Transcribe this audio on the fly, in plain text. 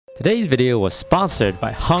Today's video was sponsored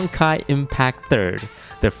by Honkai Impact 3rd,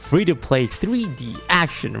 the free-to-play 3D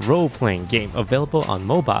action role-playing game available on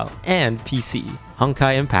mobile and PC.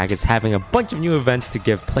 Honkai Impact is having a bunch of new events to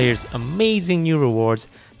give players amazing new rewards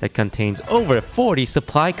that contains over 40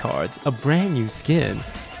 supply cards, a brand new skin,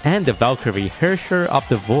 and the Valkyrie Hersher of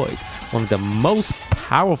the Void, one of the most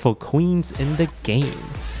powerful queens in the game.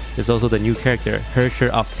 There's also the new character Hersher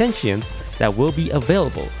of Sentience that will be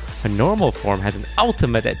available. Her normal form has an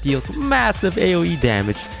ultimate that deals massive AoE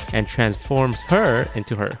damage and transforms her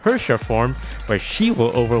into her Hersher form, where she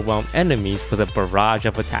will overwhelm enemies with a barrage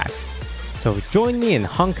of attacks. So join me in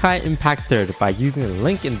Honkai Impact 3rd by using the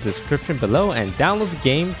link in the description below and download the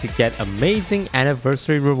game to get amazing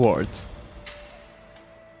anniversary rewards.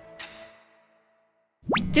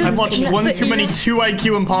 Dude, I've watched one too many 2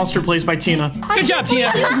 IQ imposter plays by Tina. Good job,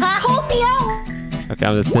 Tina. Help me out. Okay,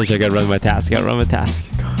 I'm the Snitch. I gotta run my task.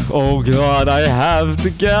 Oh god, I have the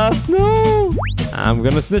gas. No! I'm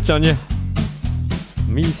gonna snitch on you.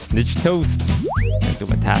 Me, Snitch Toast. I do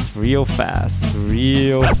my task real fast. I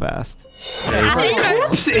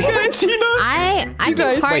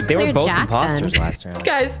can hard they were clear both Jack imposters then. last round.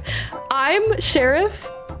 Guys, I'm sheriff,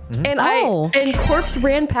 and Oh. and Corpse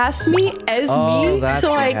ran past me as me, that's so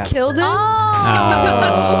what I happened. killed him.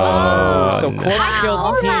 So Oh. Corpse killed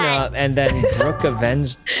Wow. Tina, and then Brooke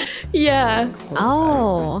avenged. Yeah.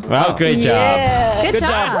 Oh. Well, great job. Yeah. Good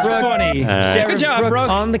job. Brooke. Funny. Alright. Good job, Brooke Brooke.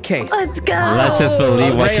 on the case. Let's go. Let's just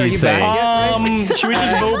believe what Ray, are you you say. back? Should we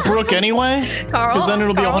just vote Brooke anyway? Carl. Because then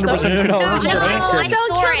it'll be 100% No, confirmed, no, no. right? I Don't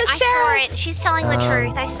saw kill it. the I saw sheriff. it. She's telling the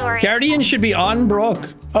truth. I saw it. Guardian should be on Brooke.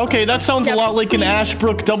 Okay, that sounds a lot like an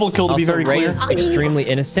Ashbrook double kill, to be Also, very Ray clear. is extremely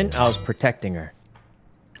innocent. I was protecting her.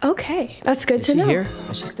 Okay, that's good Is to she know. here?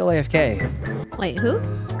 Is she still AFK? Wait, who?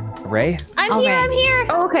 Ray? I'm Okay. here. I'm here.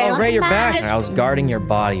 Okay. Oh, Ray, you're back. back. I was guarding your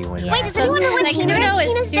body when. Wait, does anyone know when Tina Kuno is?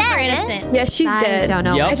 is super dead. innocent. Yeah, she's I dead. don't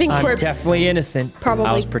know. Yep, I think I'm Corpse definitely innocent. probably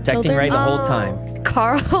I was protecting killed her. Ray the whole time.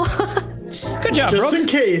 Carl. Good job, Just Brooke. in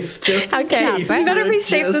case. Just in Okay, case. you better be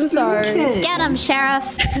safe than Just in sorry. case. Get him,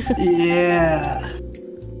 sheriff. Yeah.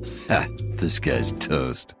 Ha, this guy's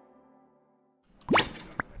toast.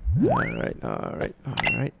 Alright.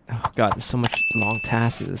 Oh god, there's so much long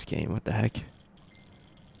tasks in this game. What the heck?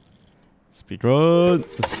 Speedrun.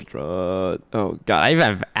 Oh god, I even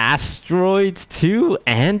have asteroids too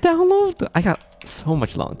and download? I got so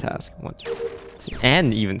much long tasks. 1, 2,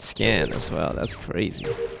 and even scan as well. That's crazy.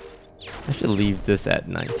 I should leave this at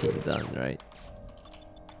 19 done, right?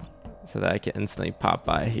 So that I can instantly pop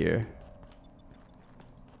by here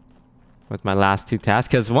with my last 2 tasks,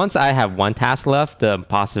 because once I have 1 task left, the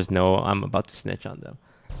imposters know I'm about to snitch on them.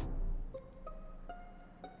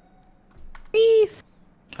 Beef.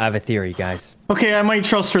 I have a theory, guys. Okay, I might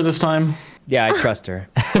trust her this time. Yeah, I trust her.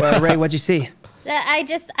 Ray, what'd you see? I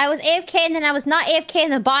was AFK and then I was not AFK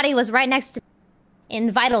and the body was right next to in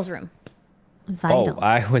the vitals room. Vital. Oh,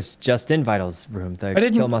 I was just in Vital's room. The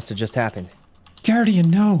didn't- kill must have just happened. Guardian,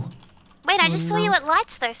 no. Wait, I just saw you at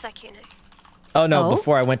lights though, Sakuno. Oh no! Oh?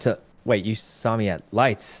 Before I went to wait, you saw me at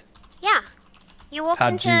lights. Yeah. You walked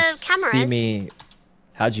How'd into you cameras. see me?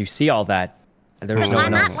 How'd you see all that? There was Because no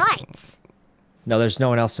I'm one at else. lights. No, there's no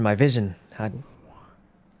one else in my vision. I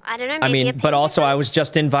don't know. I Maybe a mean, but ping also I difference? was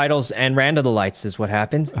just in Vitals and ran to the lights is what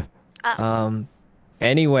happened.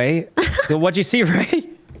 Anyway, so what'd you see, Ray?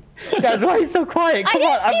 Guys, why are you so quiet? I Come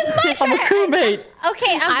didn't on, see much. I'm a crewmate.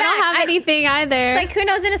 Okay, I'm I back. don't have anything either. It's like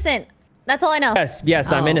Kuno's innocent. That's all I know.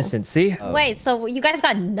 Yes, I'm Oh. innocent. See? Wait, so you guys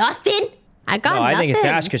got nothing? I got No, I nothing. think it's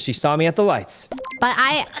Ash because she saw me at the lights. But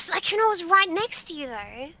I. Sakuno was right next to you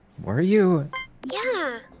though. Were you? Yeah.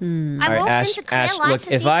 All I right, walked Ash. into clear Ash, lights look, to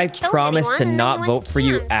see if I you killed promise anyone, to and then not you went vote to for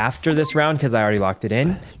you cams. after this round because I already locked it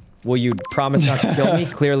in, will you promise not to kill me?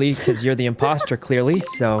 Clearly, because you're the imposter. Clearly,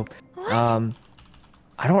 so.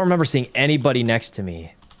 I don't remember seeing anybody next to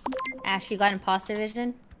me. Ash, you got imposter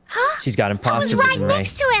vision? She's got I was imposter right vision, Ray.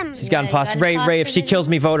 next to him. She's got Yeah, you imposter. got Ray, imposter if she vision. kills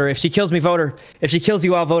me, vote her. If she kills me, vote her. If she kills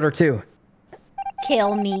you, I'll vote her too.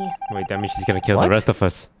 Kill me. Wait, that means she's gonna kill What? the rest of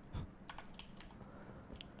us.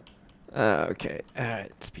 Okay,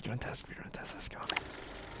 alright. Speedrun test, let's go.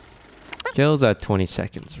 Kills at 20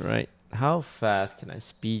 seconds, right? How fast can I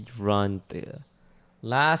speedrun the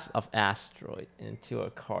last of asteroid into a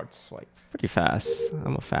card swipe? Pretty fast.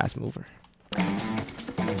 I'm a fast mover. I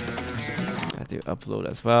do upload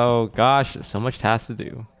as well. Gosh, there's so much tasks to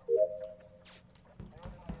do.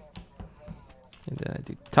 And then I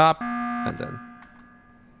do top, and then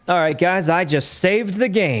All right, guys, I just saved the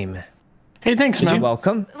game. Hey, thanks, You're man.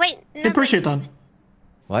 welcome. Wait, no, I appreciate that.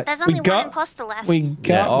 What? There's only got- one imposter left. We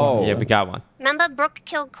got Oh. yeah, we got one. Remember Brooke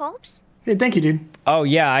killed Corpse? Hey, thank you, dude. Oh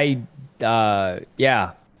yeah,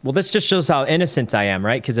 yeah. Well, this just shows how innocent I am,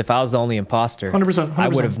 right? Because if I was the only imposter, 100%, I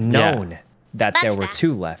would have 100%. known that That's there were fair.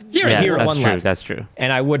 2 left. You're a Yeah, hero. that's One true. left. That's true.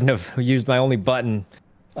 And I wouldn't have used my only button.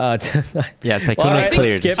 To... Yeah, Sykkuno's Well, alright, let's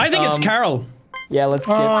cleared. skip. I think it's Carol. Yeah, let's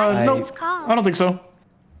skip. No, It's Carl. I don't think so.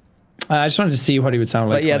 I just wanted to see what he would sound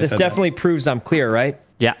like. But yeah, when I this said that. definitely proves I'm clear, right?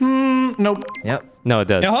 Yeah. Nope. Yep. No, it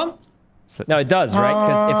does. Uh-huh. No, it does, right?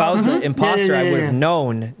 Because if I was the imposter, I would yeah. have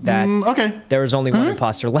known that Okay. there was only one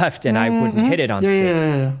imposter left, and I wouldn't hit it on Yeah, 6.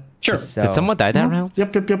 yeah. Sure. So... Did someone die that round?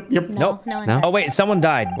 Yep. No, Nope. no one No? died. Oh wait, someone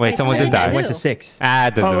died. Wait, someone did someone die. did. Went to Who? 6. Ah,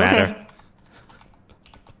 it doesn't Oh, matter. okay.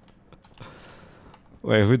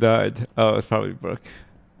 Wait, who died? Oh, it's probably Brooke.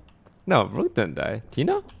 No, Brooke didn't die.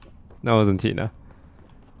 Tina? No, it wasn't Tina.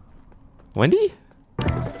 Wendy?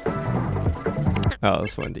 Oh, it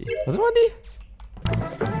was Wendy. Was it Wendy?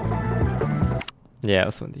 Yeah, it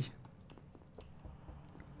was Wendy.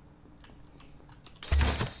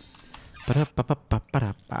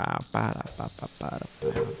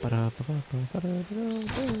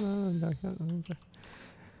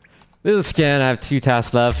 This is a scan. I have 2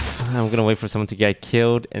 tasks left. I'm gonna wait for someone to get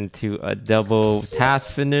killed into a double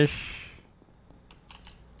task finish.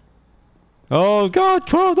 Oh god,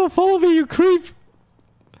 Carl, don't follow me, you creep!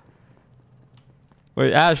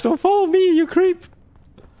 Wait, Ash, don't follow me, you creep!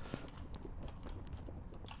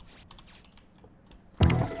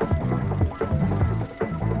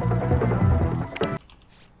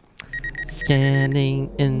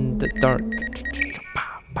 Scanning in the dark.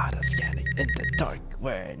 Scanning in the dark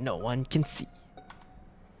where no one can see.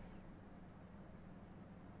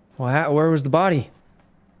 Well, where was the body?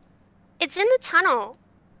 It's in the tunnel.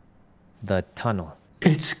 The tunnel.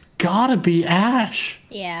 It's gotta be Ash.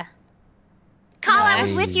 Yeah. Carl, I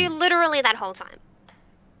was Ash. with you literally that whole time.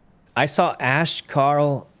 I saw Ash,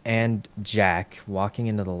 Carl, and Jack walking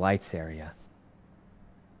into the lights area.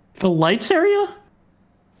 The lights area?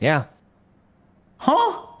 Yeah.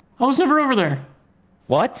 Huh? I was never over there.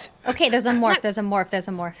 What? Okay, there's a morph. There's a morph. There's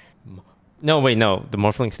a morph. No, wait, no. The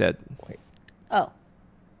Morphling's dead. Oh,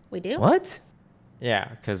 we do? What? Yeah,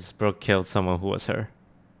 because Brooke killed someone who was her.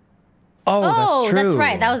 Oh, Oh, that's true. that's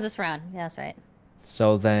right. That was this round. Yeah, that's right.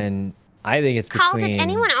 So then, I think it's Carl, between... did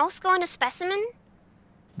anyone else go into specimen?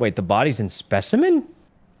 Wait, the body's in specimen?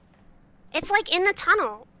 It's like in the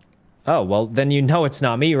tunnel. Oh, well, then you know it's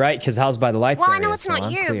not me, right? Because I was by the lights Well, I area, know it's so not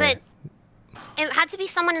I'm you, clear. but it had to be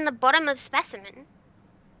someone in the bottom of specimen.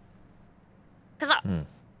 Because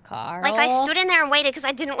Carl. like I stood in there and waited because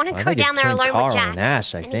I didn't want to Well, I go think it's down there between alone with Carl Jack. and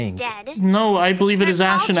Ash, I and think. he's dead. No, I believe it is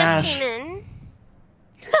Carl Ash and just Ash. came in.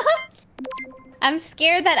 I'm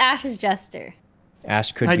scared that Ash is Jester.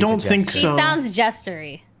 Ash could I be don't the think jester. She So- sounds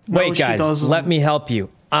jestery. No, Wait, she guys, doesn't. let me help you.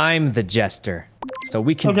 I'm the jester. So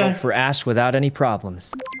we can Okay. vote for Ash without any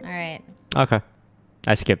problems. All right. Okay.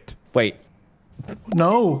 I skipped. Wait,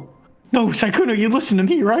 No. No, Sykkuno, you listen to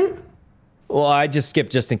me, right? well, I just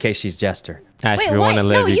skipped just in case she's jester. Ash, Wait, if you what? want to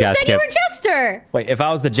live, No, you you gotta said you skip. were Jester. Wait, if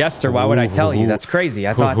I was the jester, why would I tell you? That's crazy.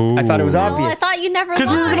 I thought it was Oh, obvious. I thought you never Because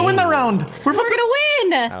we were gonna win that round. We're We were about to... gonna win.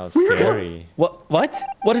 That was scary. What?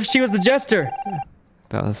 What if she was the jester?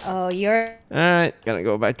 That was... Oh, you're. Alright, gonna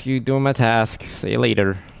go back to doing my task. See you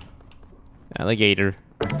later. Alligator.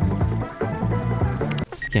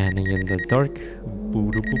 Scanning in the dark.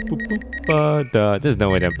 There's no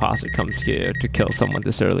way the imposter comes here to kill someone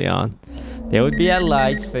this early on. They would be at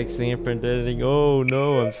lights fixing and pretending, oh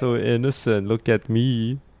no, I'm so innocent. Look at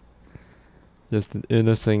me. Just an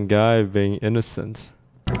innocent guy being innocent.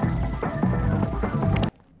 I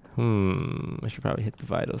should probably hit the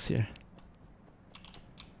vitals here.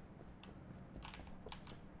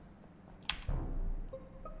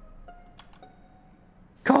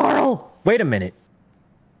 Carl! Wait a minute.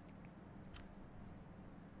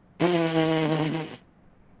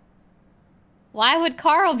 Why would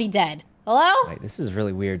Carl be dead? Hello? Wait, this is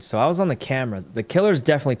really weird. So I was on the camera. The killer's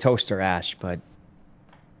definitely Toaster Ash, but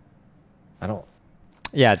I don't...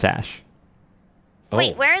 Yeah, it's Ash.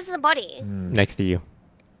 Wait, where is the body? Next to you.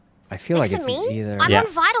 I feel Next like to it's me? either... I'm Yeah. on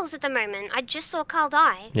vitals at the moment. I just saw Carl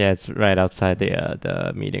die. Yeah, it's right outside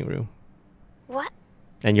the meeting room. What?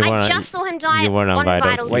 And you I weren't. just saw him die You weren't on, on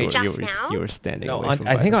vitals. vitals You were- just you were, now. You were standing No, away from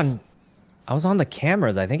I think vitals. I was on the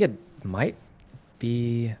cameras. I think it might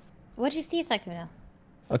be... What'd you see, Sykkuno?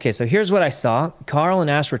 Okay, so here's what I saw. Carl and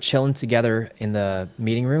Ash were chilling together in the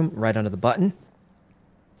meeting room right under the button.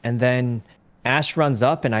 And then Ash runs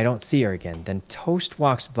up and I don't see her again. Then Toast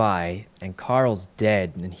walks by and Carl's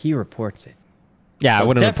dead and he reports it. Yeah, I So it's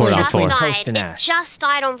wouldn't report on definitely four. between died. Toast and It Ash. just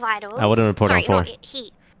died on vitals. I wouldn't report on Sorry, four. not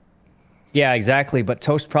heat. Yeah, exactly. But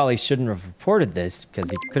Toast probably shouldn't have reported this because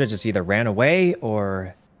he could have just either ran away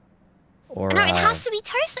or or No, it has to be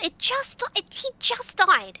Toast. He just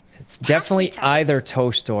died. it's It has to be definitely Toast. either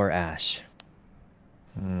Toast or Ash.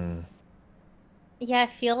 Yeah, I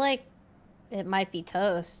feel like it might be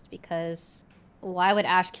Toast because why would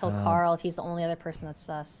Ash kill Carl if he's the only other person that's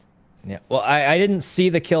sus? Yeah. Well, I didn't see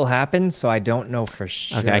the kill happen, so I don't know for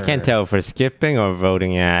sure. Okay, I can't tell if we're skipping or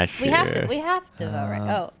voting Ash. We have here. to vote, right?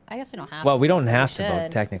 Oh, I guess we don't have Well, to. we don't but have to vote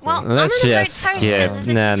should. technically. Well, Let's I'm gonna just vote Toast skip. 'cause if it's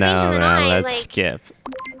No, between him and I, let's like, skip.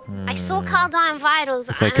 I saw Carl die in Vitals.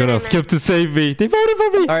 It's like, no, skip to save me. They voted for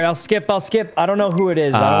me. All right, I'll skip. I don't know who it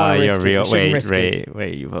is. I don't want to You're risk real. it. We shouldn't risk it.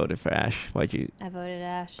 Wait. You voted for Ash. I voted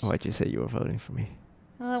Ash. Why'd you say you were voting for me?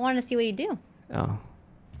 Well, I wanted to see what you do. Oh.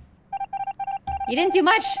 You didn't do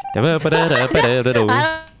much. All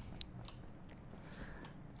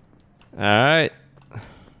right.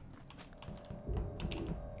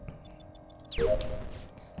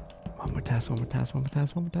 One more task.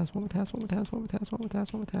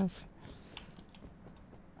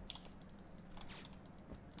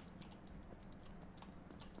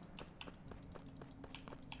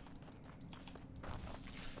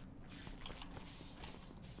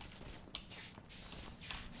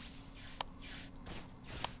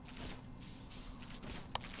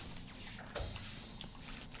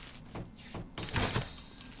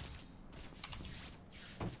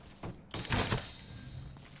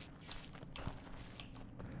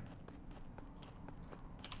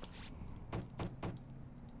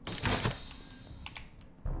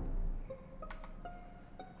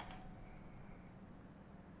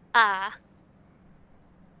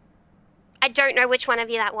 I don't know which one of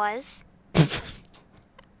you that was.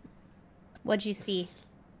 What'd you see?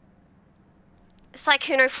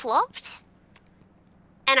 Sykkuno flopped.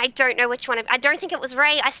 And I don't know which one I don't think it was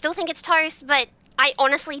Ray. I still think it's Toast, but I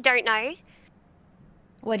honestly don't know.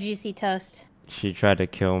 What'd you see, Toast? She tried to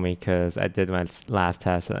kill me because I did my last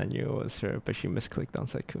task and I knew it was her, but she misclicked on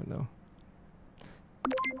Sykkuno.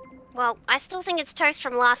 Well, I still think it's Toast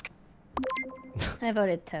from last... I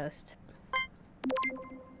voted Toast.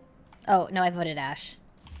 Oh, no, I voted Ash.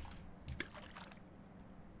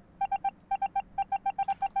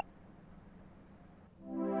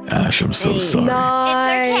 Ash, I'm so sorry. It's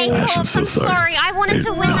okay, Ash, I'm Corpse. so I'm sorry. sorry. I wanted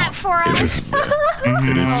to win that for It us. is,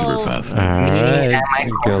 it is super fast. Alright.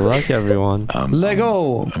 Good luck, everyone. Let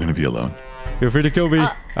go. I'm gonna be alone. Feel free to kill me.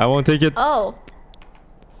 I won't take it. Oh.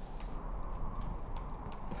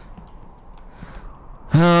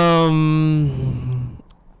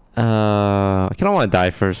 I kind of want to die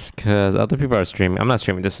first because other people are streaming. I'm not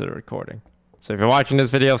streaming. This is a recording. So if you're watching this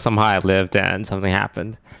video, somehow I lived and something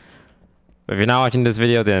happened. But if you're not watching this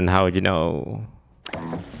video, then how would you know?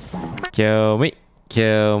 Kill me.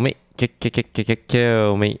 Kill me.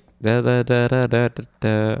 Kill me. Da, da, da, da, da, da,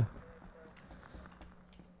 da.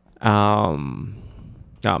 No,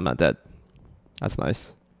 I'm not dead. That's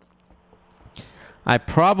nice. I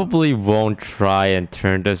probably won't try and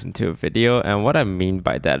turn this into a video, and what I mean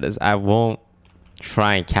by that is I won't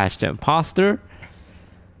try and catch the imposter.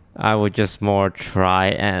 I would just more try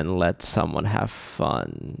and let someone have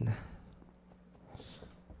fun.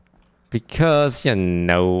 Because, you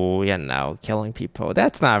know, killing people,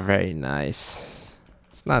 that's not very nice.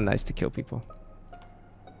 It's not nice to kill people.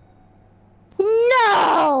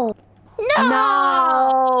 No!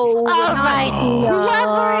 No! All right,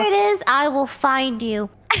 whoever it is, I will find you.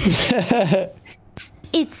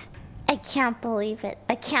 I can't believe it.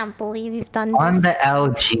 I can't believe you've done this. On the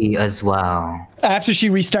LG as well. After she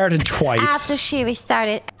restarted twice. After she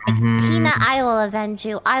restarted. Tina, I will avenge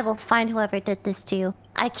you. I will find whoever did this to you.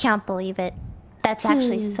 I can't believe it. That's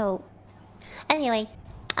actually so... Anyway,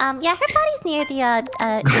 yeah, her body's near the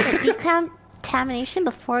decontamination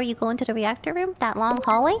before you go into the reactor room, that long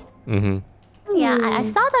hallway. Yeah, I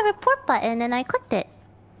saw the report button and I clicked it.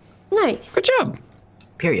 Nice. Good job.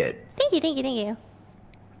 Period. Thank you, thank you, thank you.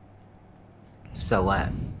 So what?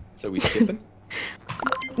 So we skipping?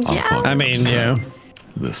 Yeah. I mean, yeah.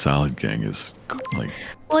 The salad gang is like.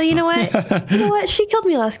 Well, you know what? You know what? She killed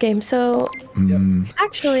me last game, so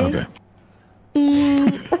actually. Okay.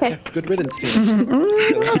 Okay. Good riddance, team.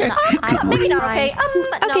 Maybe not. Okay. Okay.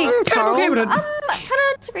 I'm okay with it. Kind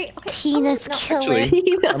of disagree. Okay. Tina's killer.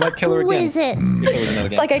 Actually, I might kill her Who again. is it?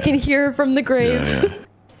 It's like I can hear her from the grave.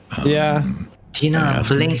 Yeah. Tina,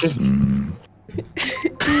 blink it.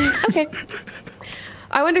 Okay.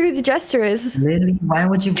 I wonder who the jester is. Lily, why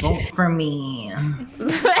would you vote for me?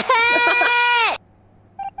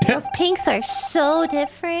 Those pinks are so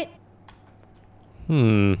different.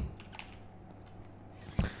 Well,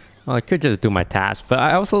 I could just do my task, but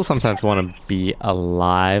I also sometimes want to be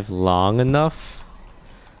alive long enough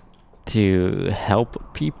to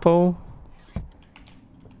help people.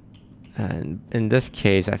 And in this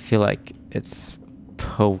case, I feel like it's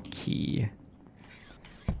Pokey.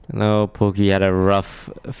 I know Pokey had a rough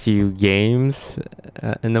few games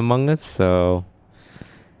in Among Us, so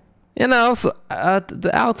you know. So,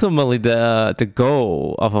 ultimately, the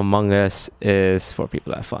goal of Among Us is for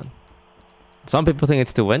people to have fun. Some people think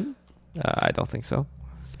it's to win. I don't think so.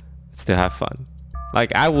 It's to have fun.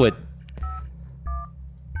 Like, I would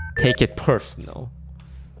take it personal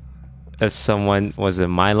if someone was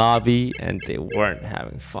in my lobby and they weren't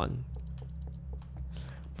having fun.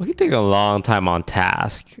 We can take a long time on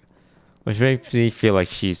task, which makes me feel like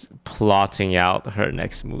she's plotting out her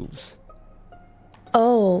next moves.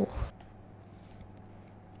 Oh.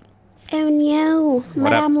 Oh no,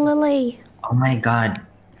 What Madame Lily. Oh my god.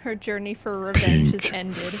 Her journey for revenge has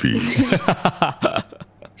ended. Feet.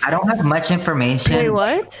 I don't have much information. Wait,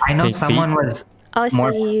 what? I know Pink someone feet? was Oh, so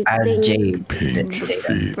more you as think Jade. Pink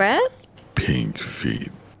feet. Brett? Pink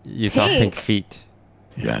feet. You saw pink feet.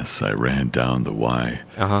 Yes, I ran down the Y.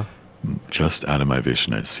 Uh-huh. Just out of my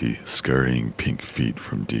vision, I see scurrying pink feet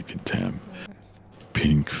from Deacon Tam.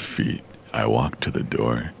 Pink feet. I walk to the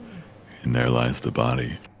door, and there lies the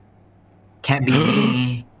body. Can't be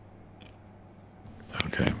me.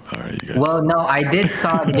 Okay, all right, you guys. Well, no, I did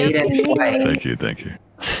saw Jaden twice. Thank you.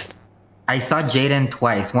 I saw Jaden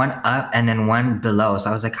twice, one up and then one below. So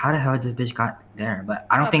I was like, how the hell this bitch got there? But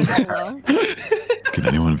I don't think that's her. Can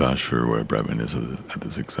anyone vouch for where Bretman is at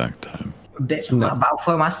this exact time? Bitch, about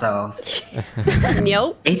for myself.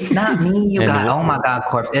 Nope. It's not me, you guys. Oh my god,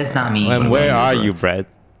 Corpse, it's not me. And where are you, Brett?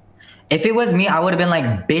 If it was me, I would have been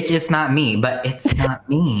like, bitch, it's not me. But it's not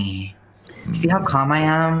me. See how calm I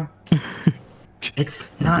am?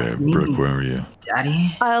 It's not me. Brooke, where are you?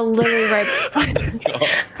 Daddy? Literally right.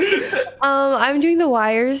 I'm doing the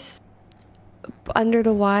wires under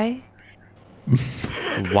the Y.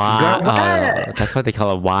 Why? That's what they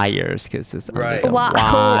call it, wires, because it's under Right. the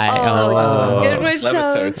Y. Oh, good with Clever,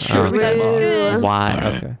 toes. it's really That's smart. good. Why?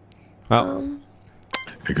 Alright. Okay. Well,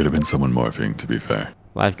 It could have been someone morphing, to be fair.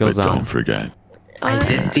 life goes But on. don't forget. I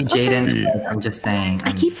did see Jaden. Feet. I'm just saying.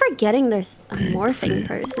 I keep forgetting there's a Pink morphing feet.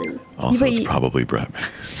 person. Also, but it's you- probably Bretman.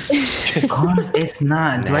 Of course, it's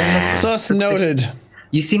not. Do I look? Sus noted.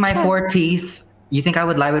 You see my 4 teeth? You think I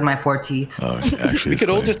would lie with my 4 teeth? Oh, actually, We it's could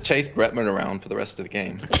all funny. just chase Bretman around for the rest of the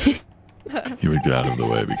game. You would get out of the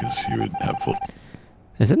way because you would have full.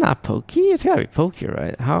 Is it not Pokey? It's gotta be Pokey,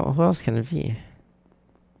 right? Who else can it be?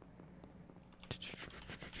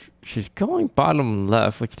 She's going bottom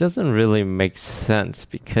left, which doesn't really make sense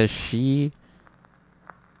because she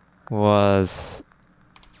was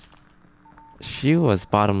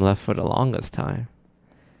bottom left for the longest time.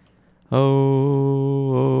 Oh,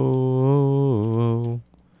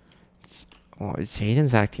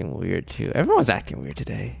 Jaden's acting weird too. Everyone's acting weird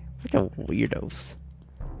today. Freaking weirdos.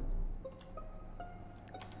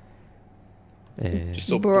 Just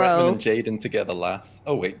saw Bro. Bretman and Jaden together last.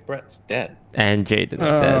 Oh wait, Brett's dead. And Jaden's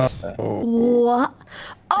dead. What?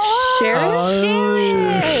 Oh,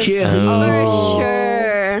 Shit. Oh. For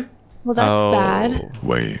sure. Well, that's bad.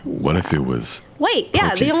 Wait, what if it was? Wait, yeah,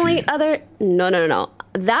 Pokey the only feet. other... No.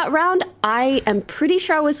 That round, I am pretty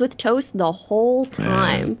sure I was with Toast the whole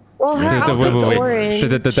time. Well, her Wait, outfit's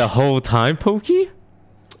orange. The whole time, Pokey?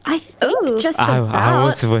 I think just about. I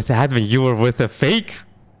was with admin. You were with a fake.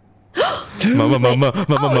 More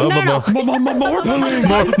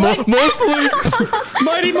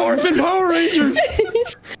Mighty Morphin Power Rangers.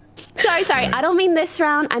 Sorry. I don't mean this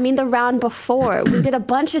round. I mean the round before. We did a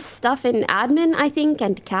bunch of stuff in admin, I think,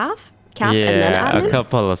 and calf and then Yeah, admin. a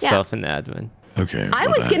couple of Yeah. stuff in admin. Okay. I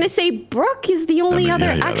well, was gonna say Brooke is the only other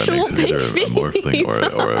that actual makes it pink either feet. a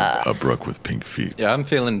morphling or a Brooke with pink feet. Yeah, I'm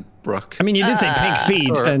feeling Brooke. I mean, you did say pink feet,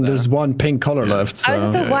 and there's one pink color left. So. I was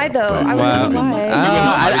at the Y though. but- I was at the Y.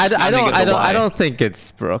 I don't think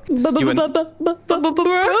it's Brooke. You went- Brooke?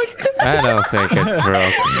 I don't think it's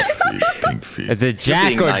Brooke. Pink feet. Is it Jack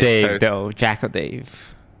being or nice, Dave Toad. though? Jack or Dave?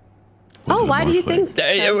 Was Oh, it a why do you morphling?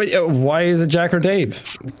 think? Why is it Jack or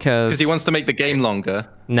Dave? Because he wants to make the game longer.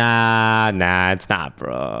 Nah, it's not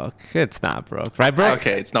Brooke. It's not Brooke, right, Brooke?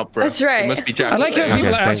 Okay, it's not Brooke. That's right. It must be Jack. I like how Okay.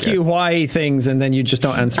 people Okay, ask thank you you. why things, and then you just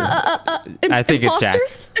don't answer. I think it's Jack.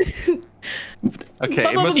 Imposters?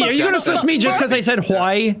 Okay, it must be Are you Jack. gonna sus me just because I said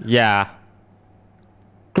why? Yeah.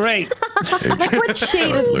 Great. Like what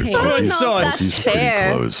shade of Look, pink? Good he's- sauce. he's pretty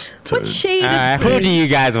fair. close to. What shade of Who do you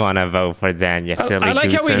guys want to vote for then, you silly I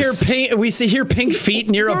like how we hear gooses? pink. We see here pink feet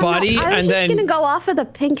near a body, I was and just then gonna go off of the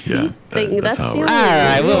pink feet Yeah, thing. that's That's the how it only works.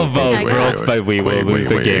 Alright, we'll thing vote I got. Brooke, but we will lose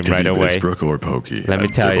the It game could right be- away. It's Brooke or Pokey. Let me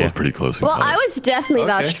tell They're you. both pretty close in Well, color. I was definitely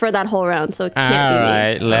Okay. vouched for that whole round, so it can't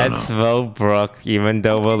Alright, let's vote Brooke, even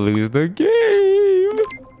though we'll lose the game.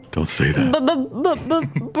 Don't say that.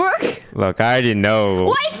 Brooke? Look, I already know.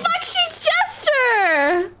 Why fuck, she's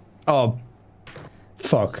Jester! Oh.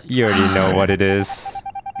 Fuck. You already know what it is.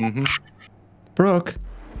 Brooke.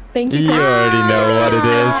 Thank you. You already know what it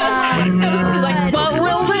is. He's like, but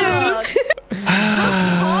we'll lose.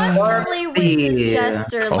 Constantly with this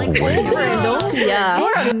Jester, like over and over. Yeah.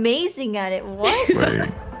 You're amazing at it.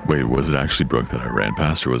 What? Wait, was it actually Brooke that I ran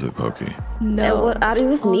past, or was it Pokey? No, it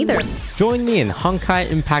was neither. Join me in Honkai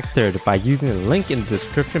Impact 3rd by using the link in the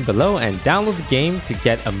description below and download the game to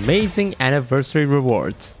get amazing anniversary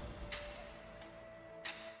rewards.